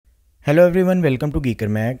Hello everyone, welcome to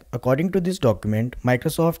geekermag. According to this document,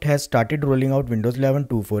 Microsoft has started rolling out Windows 11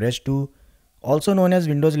 24H2, also known as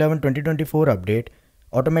Windows 11 2024 update,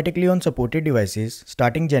 automatically on supported devices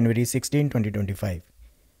starting January 16, 2025.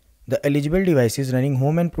 The eligible devices running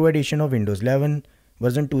Home and Pro edition of Windows 11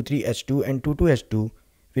 version 23H2 and 22H2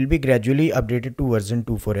 will be gradually updated to version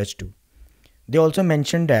 24H2. They also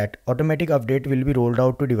mentioned that automatic update will be rolled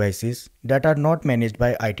out to devices that are not managed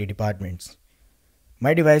by IT departments.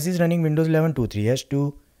 My device is running Windows 11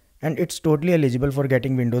 23H2 and it's totally eligible for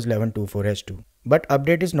getting Windows 11 24H2. But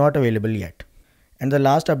update is not available yet. And the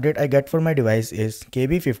last update I get for my device is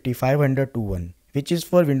KB5050021, which is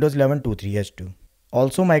for Windows 11 23H2.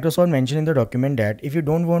 Also, Microsoft mentioned in the document that if you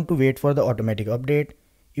don't want to wait for the automatic update,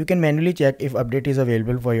 you can manually check if update is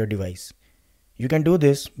available for your device. You can do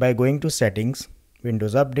this by going to Settings,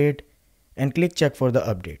 Windows Update, and click Check for the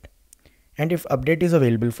update. And if update is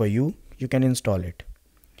available for you, you can install it.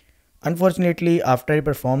 Unfortunately, after I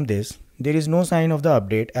perform this, there is no sign of the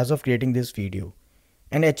update as of creating this video.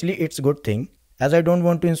 And actually it's a good thing, as I don't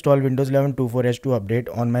want to install Windows 11 24H2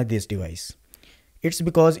 update on this device. It's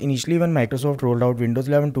because initially when Microsoft rolled out Windows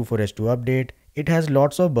 11 24H2 update, it has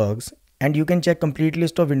lots of bugs and you can check complete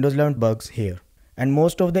list of Windows 11 bugs here. And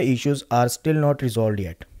most of the issues are still not resolved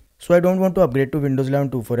yet. So I don't want to upgrade to Windows 11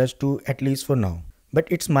 24H2 at least for now. But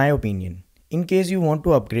it's my opinion. In case you want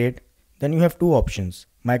to upgrade, then you have two options.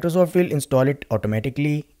 Microsoft will install it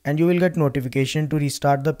automatically and you will get notification to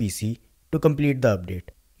restart the PC to complete the update.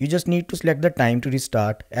 You just need to select the time to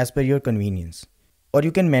restart as per your convenience. Or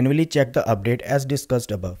you can manually check the update as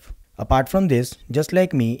discussed above. Apart from this, just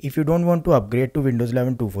like me, if you don't want to upgrade to Windows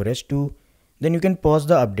 11 24H2, then you can pause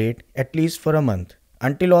the update at least for a month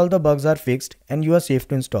until all the bugs are fixed and you are safe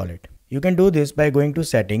to install it. You can do this by going to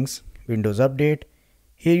Settings, Windows Update.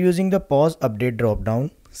 Here using the Pause Update drop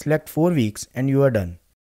down, select 4 weeks and you are done.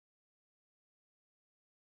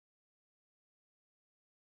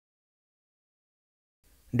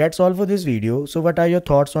 That's all for this video. So what are your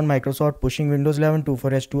thoughts on Microsoft pushing Windows 11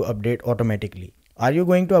 24H2 update automatically? Are you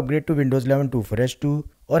going to upgrade to Windows 11 24H2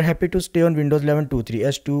 or happy to stay on Windows 11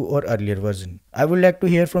 23H2 or earlier version? I would like to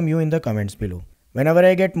hear from you in the comments below. Whenever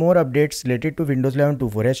I get more updates related to Windows 11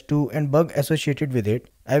 24H2 and bug associated with it,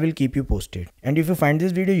 I will keep you posted. And if you find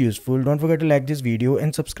this video useful, don't forget to like this video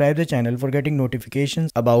and subscribe the channel for getting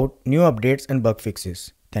notifications about new updates and bug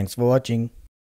fixes. Thanks for watching.